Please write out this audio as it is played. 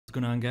What's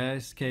going on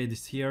guys, Kade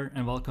is here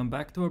and welcome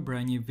back to a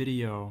brand new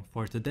video.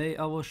 For today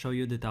I will show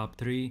you the top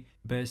 3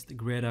 best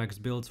great axe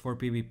builds for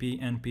PvP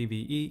and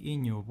PvE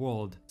in New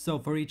World. So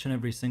for each and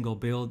every single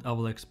build I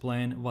will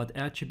explain what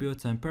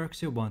attributes and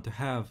perks you want to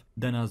have.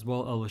 Then as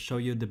well I will show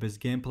you the best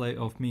gameplay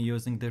of me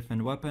using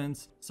different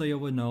weapons, so you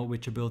will know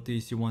which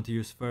abilities you want to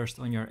use first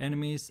on your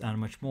enemies and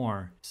much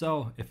more.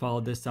 So if all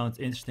this sounds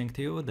interesting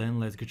to you, then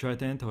let's get right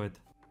into it.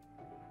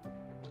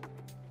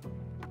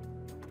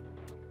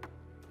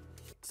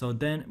 So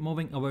then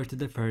moving over to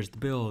the first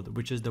build,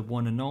 which is the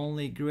one and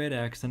only great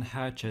axe and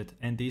hatchet,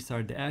 and these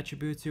are the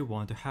attributes you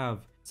want to have.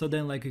 So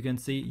then like you can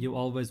see, you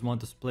always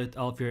want to split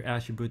all of your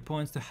attribute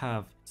points to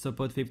half. So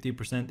put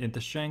 50% into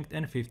strength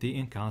and 50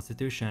 in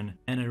constitution.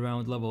 And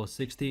around level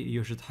 60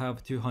 you should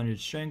have 200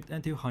 strength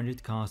and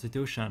 200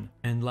 constitution.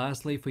 And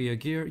lastly, for your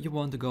gear you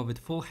want to go with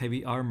full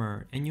heavy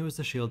armor and use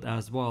the shield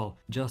as well,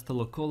 just to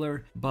look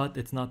cooler, but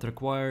it's not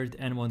required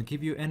and won't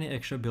give you any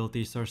extra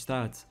abilities or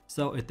stats.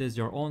 So it is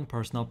your own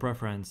personal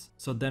preference.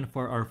 So then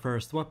for our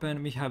first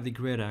weapon we have the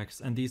great axe,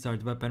 and these are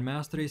the weapon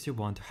masteries you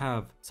want to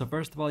have. So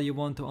first of all you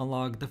want to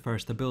unlock the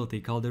first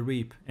ability called the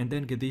Reap and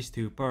then get these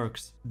 2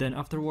 perks. Then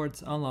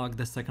afterwards unlock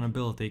the second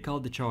ability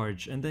called the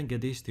Charge and then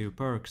get these 2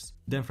 perks.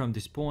 Then from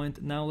this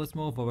point, now let's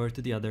move over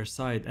to the other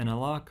side and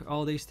unlock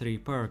all these 3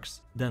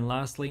 perks. Then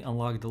lastly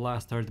unlock the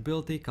last third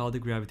ability called the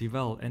Gravity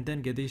Well and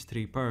then get these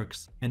 3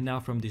 perks. And now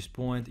from this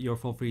point you're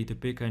full free to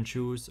pick and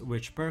choose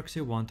which perks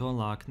you want to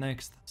unlock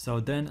next. So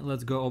then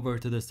let's go over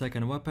to the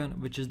second weapon,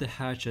 which is the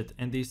hatchet,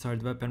 and these are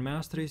the weapon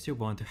masteries you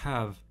want to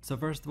have. So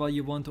first of all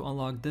you want to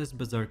unlock this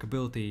Berserk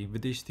ability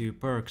with these 2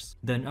 perks.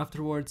 Then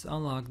afterwards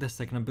unlock the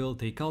second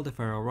ability called the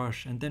Pharaoh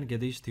Rush and then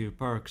get these 2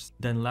 perks.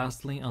 Then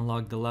lastly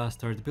unlock the last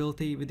third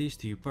ability with these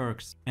 2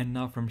 perks. And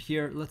now from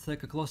here let's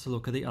take a closer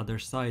look at the other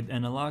side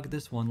and unlock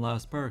this one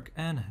last perk,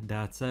 and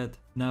that's it.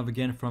 Now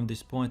again from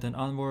this point and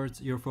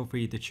onwards you're full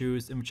free to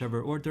choose in whichever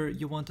order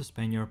you want to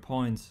spend your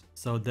points.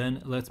 So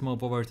then let's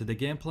move over to the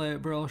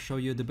gameplay, where I'll show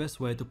you the best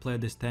way to play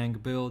this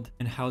tank build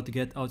and how to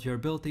get out your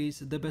abilities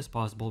the best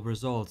possible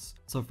results.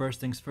 So first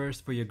things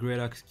first, for your great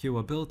axe Q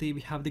ability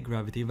we have the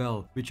Gravity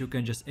Well, which you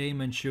can just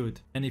aim and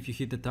shoot, and if you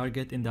hit the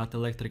target in that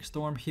electric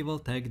storm he will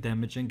take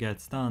damage and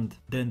get stunned.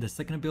 Then the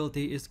second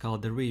ability is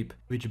called the Reap,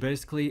 which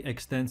basically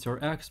extends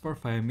your axe for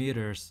 5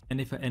 meters, and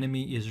if an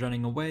enemy is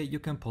running away you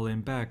can pull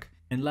him back.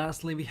 And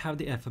lastly we have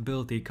the F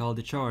ability called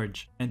the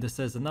Charge, and this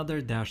is another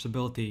dash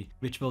ability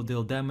which will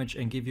deal damage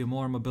and give you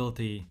more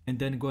mobility. And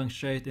then going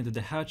straight into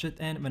the hatchet,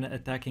 and when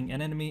attacking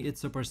an enemy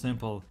it's super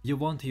simple. You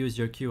want to use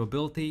your Q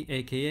ability,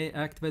 aka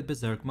activate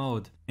Berserk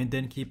mode, and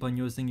then keep on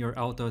using your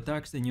auto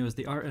attacks and use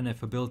the R and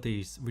F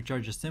abilities, which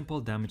are just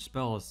simple damage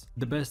spells.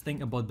 The best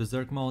thing about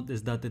Berserk mode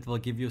is that it will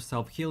give you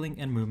self-healing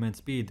and movement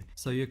speed,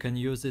 so you can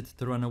use it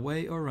to run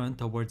away or run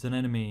towards an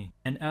enemy.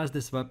 And as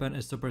this weapon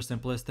is super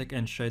simplistic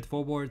and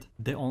straightforward,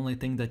 the only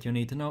thing that you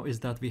need to know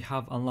is that we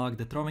have unlocked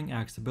the throwing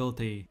axe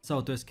ability.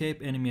 So to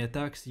escape enemy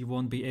attacks you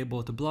won't be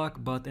able to block,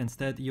 but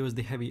instead use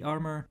the heavy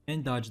armor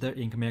and dodge their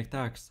incoming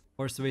attacks,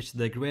 or switch to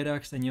the great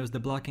axe and use the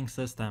blocking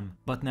system.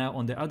 But now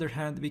on the other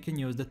hand we can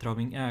use the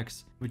throwing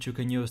axe, which you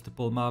can use to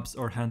pull mobs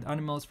or hunt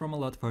animals from a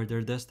lot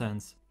further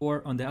distance.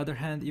 Or on the other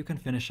hand you can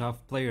finish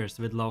off players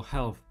with low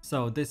health.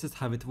 So this is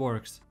how it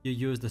works. You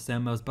use the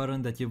same mouse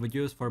button that you would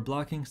use for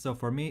blocking, so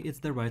for me it's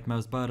the right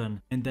mouse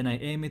button, and then I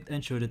aim it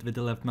and shoot it with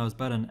the left mouse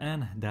button,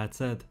 and that's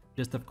it.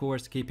 Just of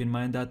course keep in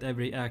mind that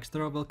every axe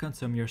throw will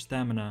consume your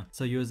stamina,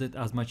 so use it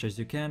as much as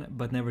you can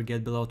but never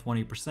get below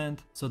 20%,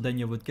 so then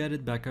you would get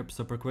it back up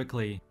super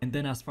quickly. And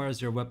then as far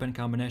as your weapon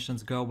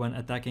combinations go when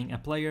attacking a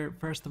player,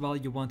 first of all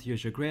you want to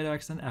use your great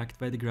axe and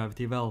activate the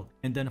Gravity Well,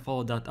 and then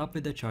follow that up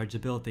with the Charge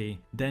ability.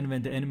 Then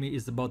when the enemy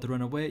is about to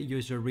run away,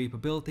 use your Reap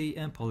ability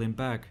and pull him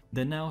back.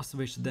 Then now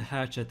switch to the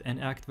hatchet and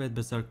activate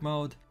Berserk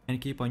mode, and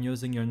keep on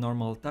using your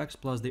normal attacks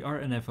plus the R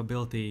and F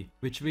ability,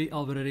 which we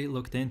already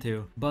looked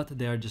into, but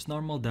they are just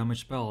normal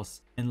damage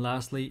spells. And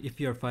lastly, if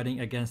you are fighting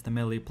against a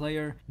melee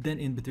player, then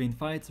in between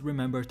fights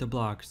remember to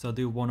block, so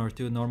do 1 or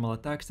 2 normal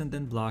attacks and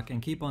then block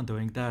and keep on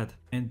doing that.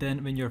 And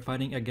then when you're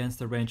fighting against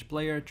a ranged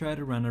player, try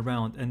to run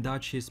around and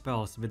dodge his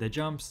spells with the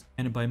jumps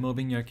and by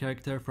moving your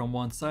character from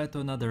one side to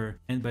another,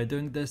 and by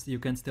doing this you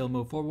can still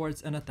move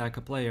forwards and attack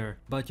a player,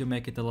 but you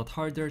make it a lot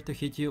harder to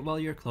hit you while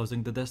you're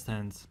closing the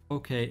distance.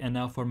 Okay, and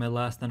now for my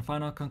last and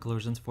final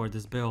conclusions for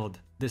this build.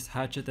 This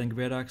hatchet and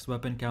great axe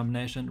weapon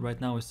combination right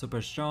now is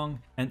super strong,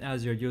 and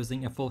as you're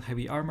using a full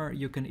heavy armor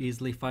you can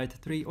easily fight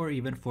 3 or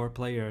even 4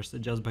 players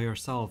just by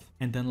yourself.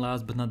 And then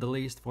last but not the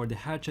least, for the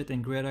hatchet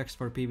and great axe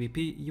for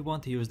PvP you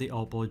want to use the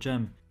Opal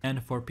gem,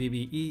 and for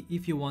PvE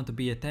if you want to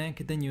be a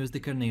tank then use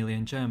the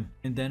Carnelian gem,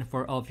 and then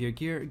for all of your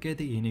gear get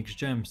the Enix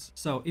gems.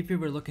 So if you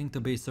were looking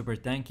to be super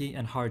tanky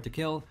and hard to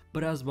kill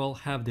but as well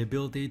have the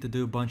ability to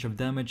do a bunch of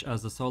damage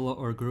as a solo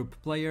or group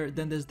player,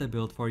 then this is the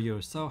build for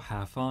you, so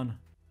have fun.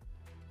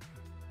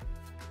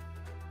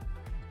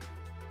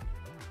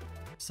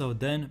 So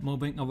then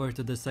moving over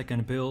to the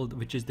second build,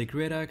 which is the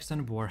Great Axe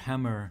and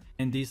Warhammer,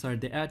 and these are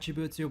the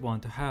attributes you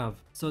want to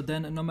have. So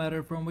then no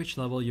matter from which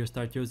level you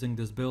start using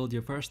this build,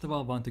 you first of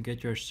all want to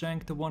get your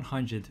strength to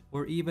 100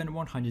 or even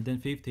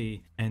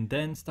 150 and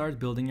then start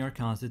building your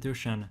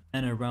constitution.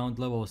 And around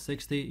level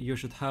 60 you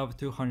should have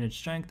 200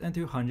 strength and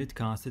 200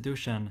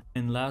 constitution.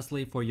 And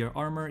lastly, for your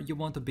armor you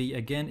want to be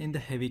again in the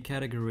heavy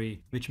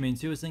category, which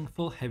means using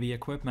full heavy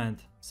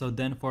equipment. So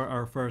then for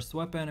our first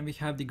weapon we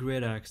have the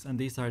Great Axe, and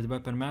these are the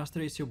weapon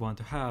masteries you want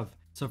to have.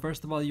 So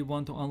first of all you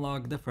want to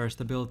unlock the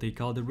first ability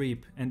called the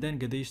Reap and then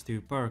get these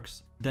 2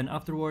 perks. Then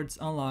afterwards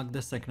unlock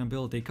the second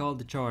ability called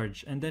the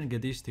Charge and then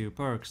get these 2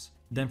 perks.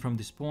 Then from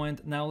this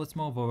point, now let's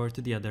move over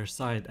to the other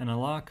side and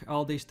unlock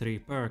all these 3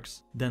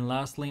 perks. Then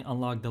lastly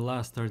unlock the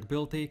last third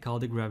ability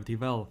called the Gravity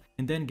Well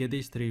and then get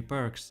these 3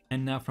 perks.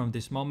 And now from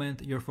this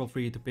moment you're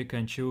free to pick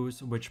and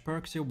choose which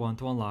perks you want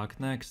to unlock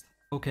next.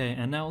 Okay,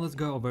 and now let's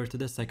go over to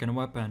the second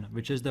weapon,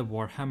 which is the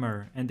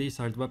Warhammer, and these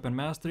are the weapon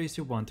masteries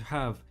you want to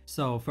have.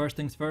 So first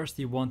things first,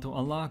 you want to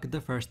unlock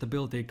the first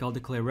ability called the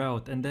Clear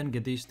Out and then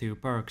get these 2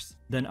 perks.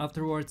 Then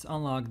afterwards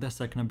unlock the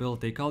second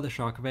ability called the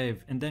Shockwave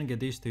and then get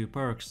these 2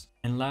 perks.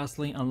 And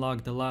lastly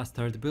unlock the last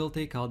third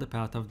ability called the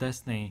Path of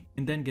Destiny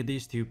and then get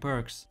these 2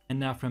 perks. And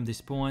now from this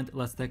point,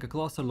 let's take a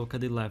closer look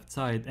at the left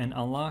side and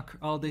unlock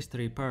all these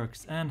 3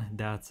 perks, and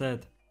that's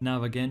it.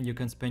 Now again, you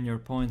can spend your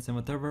points in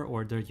whatever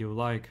order you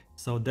like.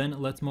 So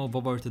then let's move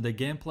over to the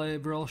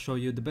gameplay where I'll show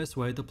you the best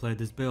way to play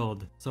this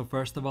build. So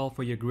first of all,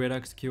 for your Great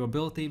Axe Q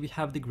ability we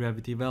have the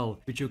Gravity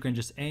Well, which you can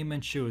just aim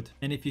and shoot,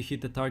 and if you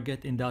hit the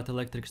target in that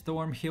electric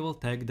storm he will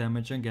take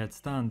damage and get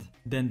stunned.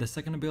 Then the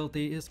second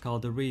ability is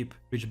called the Reap,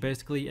 which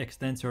basically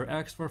extends your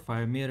axe for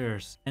 5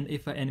 meters, and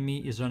if an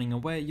enemy is running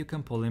away you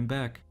can pull him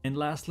back. And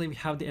lastly we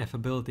have the F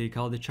ability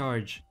called the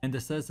Charge, and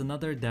this is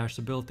another dash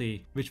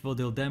ability which will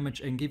deal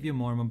damage and give you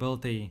more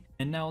mobility.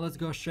 And now let's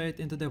go straight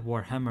into the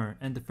Warhammer,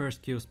 and the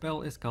first Q spell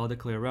is called the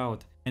Clear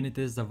Out, and it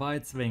is a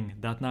wide swing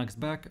that knocks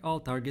back all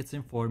targets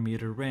in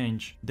 4-meter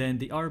range. Then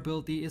the R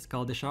ability is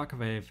called the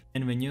Shockwave,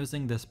 and when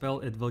using the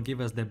spell it will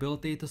give us the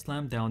ability to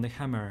slam down the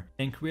hammer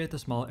and create a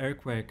small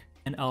earthquake,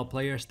 and all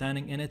players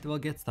standing in it will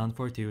get stunned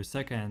for 2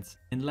 seconds.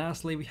 And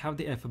lastly we have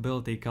the F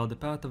ability called the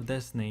Path of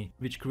Destiny,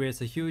 which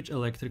creates a huge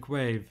electric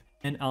wave,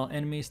 and all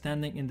enemies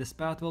standing in this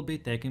path will be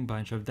taking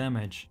bunch of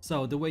damage.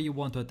 So the way you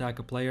want to attack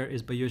a player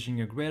is by using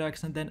your Great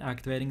Axe and then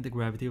activating the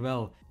Gravity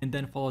Well, and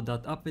then follow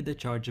that up with the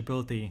Charge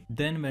ability.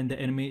 Then when the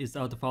enemy is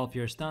out of all of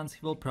your stuns he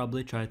will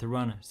probably try to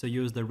run, so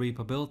use the Reap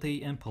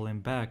ability and pull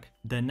him back.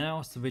 Then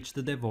now switch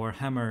to the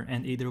Warhammer,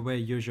 and either way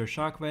use your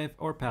Shockwave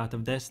or Path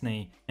of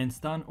Destiny and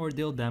stun or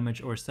deal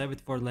damage or save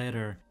it for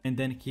later, and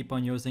then keep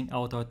on using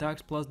auto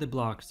attacks plus the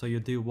block, so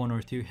you do 1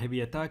 or 2 heavy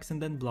attacks and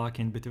then block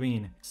in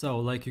between. So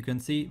like you can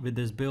see with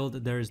this build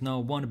there is no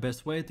one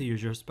best way to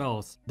use your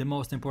spells. The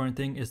most important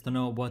thing is to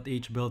know what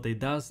each ability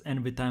does,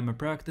 and with time and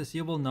practice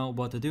you will know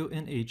what to do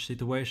in each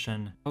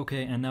situation.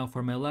 Okay, and now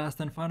for my last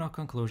and final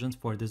conclusions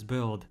for this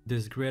build.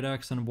 This Great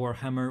Axe and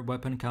Warhammer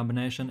weapon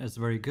combination is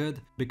very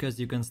good because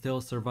you can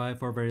still survive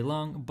for very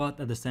long but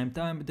at the same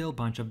time deal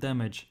bunch of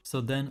damage.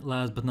 So then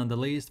last but not the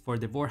least, for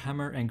the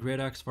Warhammer and Great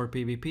Axe for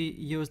PvP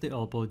use the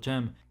Opal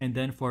Gem, and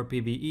then for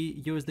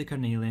PvE use the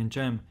Carnelian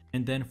Gem,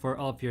 and then for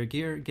all of your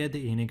gear get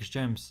the Enix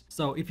Gems.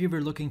 So if you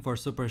were looking for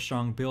super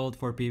strong build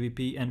for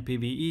PvP and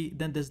PvE,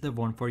 then this is the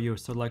one for you.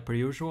 So like per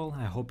usual,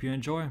 I hope you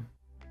enjoy.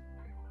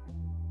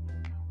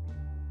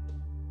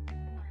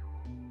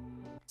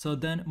 So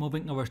then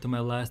moving over to my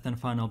last and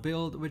final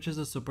build, which is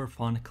a super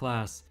fun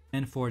class.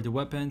 And for the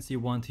weapons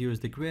you want to use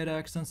the Great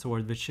Axe and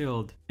Sword with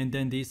Shield, and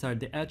then these are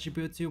the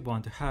attributes you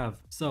want to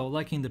have. So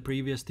like in the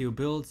previous 2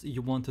 builds,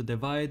 you want to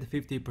divide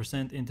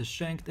 50% into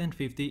strength and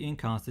 50 in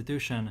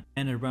constitution,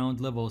 and around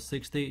level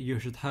 60 you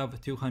should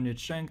have 200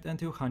 strength and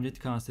 200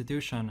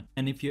 constitution.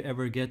 And if you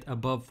ever get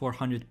above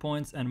 400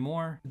 points and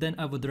more, then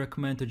I would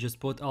recommend to just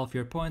put all of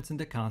your points in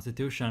the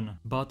constitution.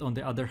 But on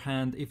the other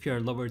hand, if you are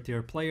a lower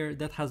tier player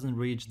that hasn't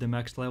reached the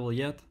max level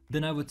yet,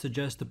 then I would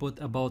suggest to put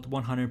about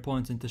 100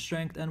 points into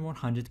strength and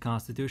 100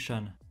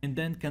 constitution, and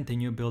then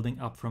continue building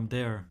up from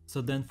there.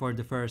 So then for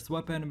the first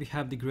weapon we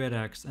have the Great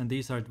Axe, and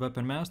these are the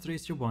weapon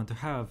masteries you want to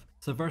have.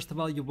 So first of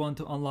all you want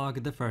to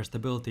unlock the first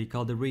ability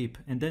called the Reap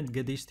and then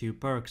get these 2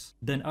 perks.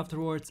 Then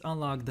afterwards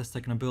unlock the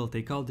second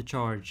ability called the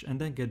Charge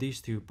and then get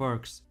these 2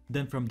 perks.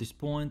 Then from this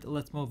point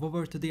let's move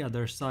over to the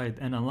other side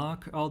and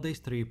unlock all these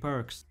 3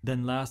 perks.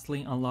 Then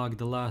lastly unlock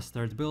the last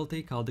third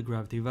ability called the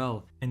Gravity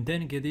Well and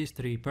then get these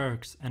 3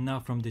 perks. And now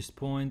from this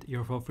point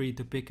you're free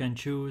to pick and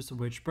choose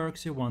which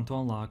perks you want to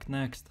unlock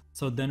next.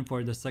 So then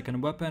for the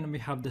second weapon we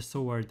have the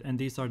sword, and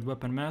these are the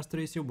weapon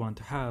masteries you want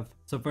to have.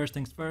 So first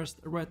things first,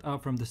 right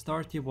out from the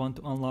start you want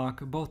to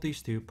unlock both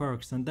these 2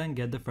 perks and then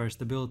get the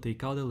first ability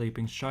called the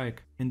Leaping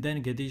Strike and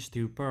then get these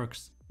 2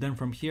 perks. Then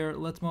from here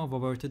let's move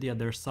over to the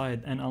other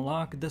side and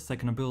unlock the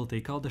second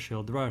ability called the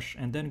Shield Rush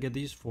and then get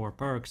these 4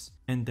 perks.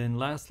 And then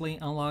lastly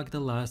unlock the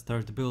last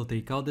third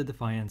ability called the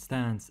Defiant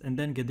Stance and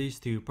then get these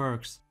 2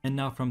 perks. And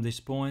now from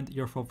this point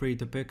you're free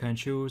to pick and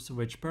choose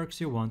which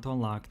perks you want to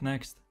unlock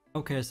next.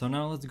 Okay, so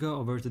now let's go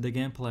over to the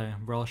gameplay,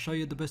 where I'll show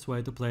you the best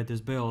way to play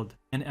this build.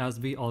 And as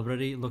we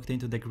already looked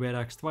into the great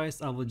axe twice,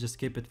 I will just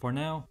skip it for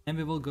now, and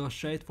we will go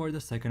straight for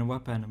the second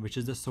weapon, which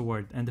is the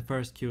sword, and the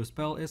first Q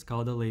spell is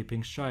called the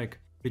Leaping Strike,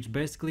 which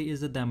basically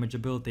is a damage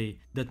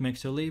ability that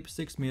makes you leap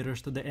 6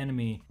 meters to the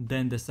enemy.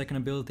 Then the second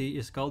ability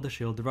is called the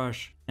Shield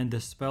Rush, and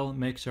this spell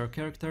makes your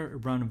character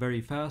run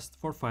very fast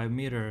for 5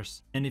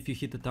 meters. And if you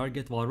hit the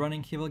target while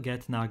running, he will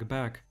get knocked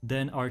back.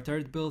 Then our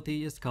third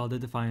ability is called the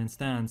Defiant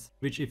Stance,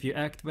 which if you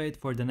activate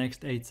for the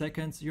next 8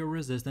 seconds, your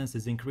resistance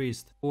is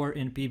increased. Or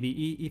in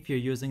PvE, if you're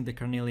using the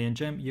Carnelian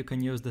Gem, you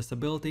can use this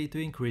ability to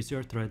increase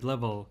your threat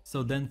level.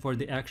 So then for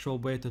the actual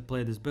way to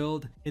play this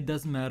build, it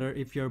doesn't matter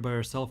if you're by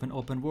yourself in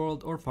open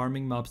world or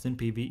farming mobs in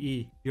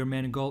PvE. Your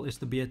main goal is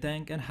to be a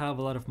tank and have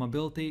a lot of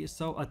mobility,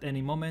 so at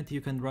any moment you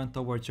can run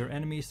towards your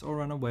enemies or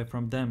run away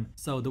from them.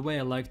 So the way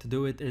I like to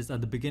do it is at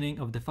the beginning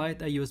of the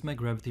fight I use my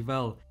Gravity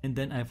Well, and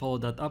then I follow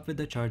that up with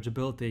the Charge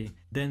ability.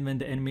 Then when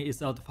the enemy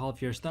is out of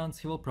half your stuns,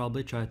 he will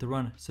probably try to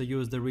run, so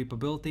use the Reap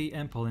ability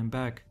and pull him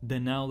back.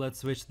 Then now let's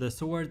switch to the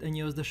sword and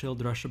use the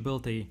Shield Rush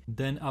ability.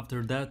 Then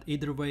after that,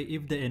 either way,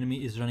 if the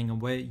enemy is running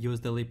away, use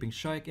the Leaping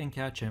Strike and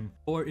catch him.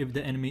 Or if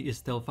the enemy is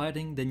still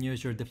fighting, then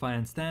use your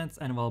Defiant Stance,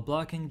 and while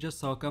blocking, just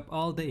soak up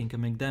all the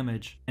incoming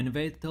damage. And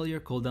wait till your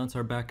cooldowns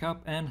are back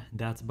up, and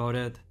that's about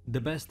it.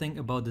 The best thing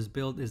about this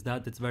build is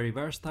that it's very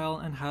versatile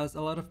and has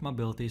a lot of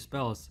mobility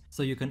spells,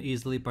 so you can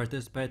easily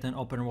participate in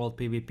open world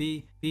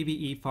PvP,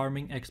 PvE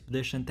farming,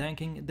 expedition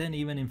tanking, then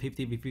even in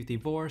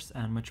 50v50 wars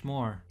and much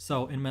more.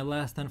 So in my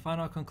last and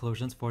final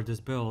conclusions for this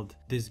build,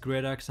 this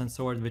great axe and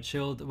sword with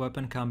shield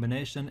weapon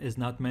combination is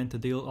not meant to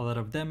deal a lot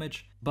of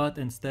damage, but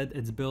instead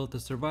it's built to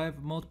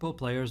survive multiple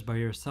players by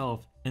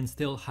yourself and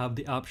still have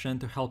the option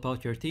to help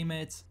out your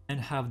teammates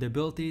and have the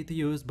ability to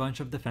use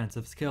bunch of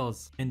defensive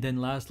skills. And then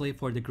lastly,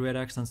 for the great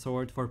axe and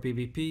sword for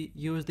PvP,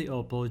 use the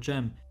Opal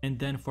Gem. And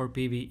then for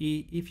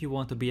PvE, if you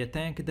want to be a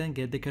tank, then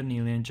get the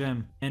Carnelian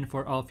Gem. And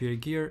for all of your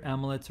gear,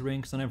 amulets,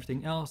 rings and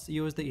everything else,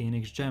 use the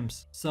Enix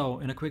Gems. So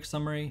in a quick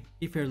summary,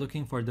 if you're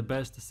looking for the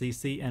best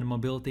CC and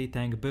mobility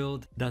tank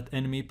build that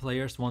enemy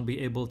players won't be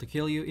able to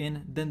kill you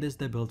in, then this is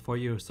the build for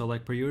you. So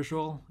like per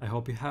usual, I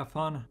hope you have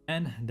fun,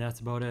 and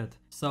that's about it.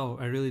 So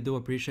I really do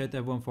appreciate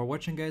everyone for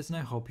watching, guys, and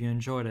I hope you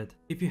enjoyed it.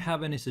 If you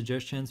have any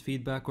suggestions,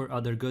 feedback or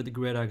other good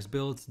great axe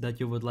builds that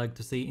you would like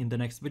to see in the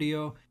next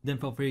video, then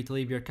feel free to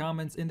leave your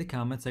comments in the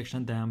comment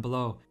section down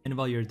below. And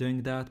while you're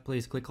doing that,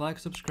 please click like,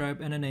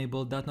 subscribe and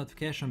enable that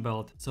notification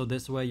bell, so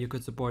this way you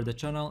could support the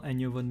channel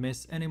and you wouldn't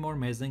miss any more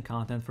amazing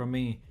content from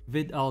me.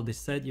 With all this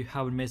said, you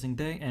have an amazing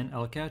day and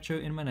I'll catch you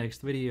in my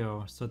next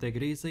video. So take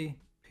it easy,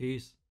 peace.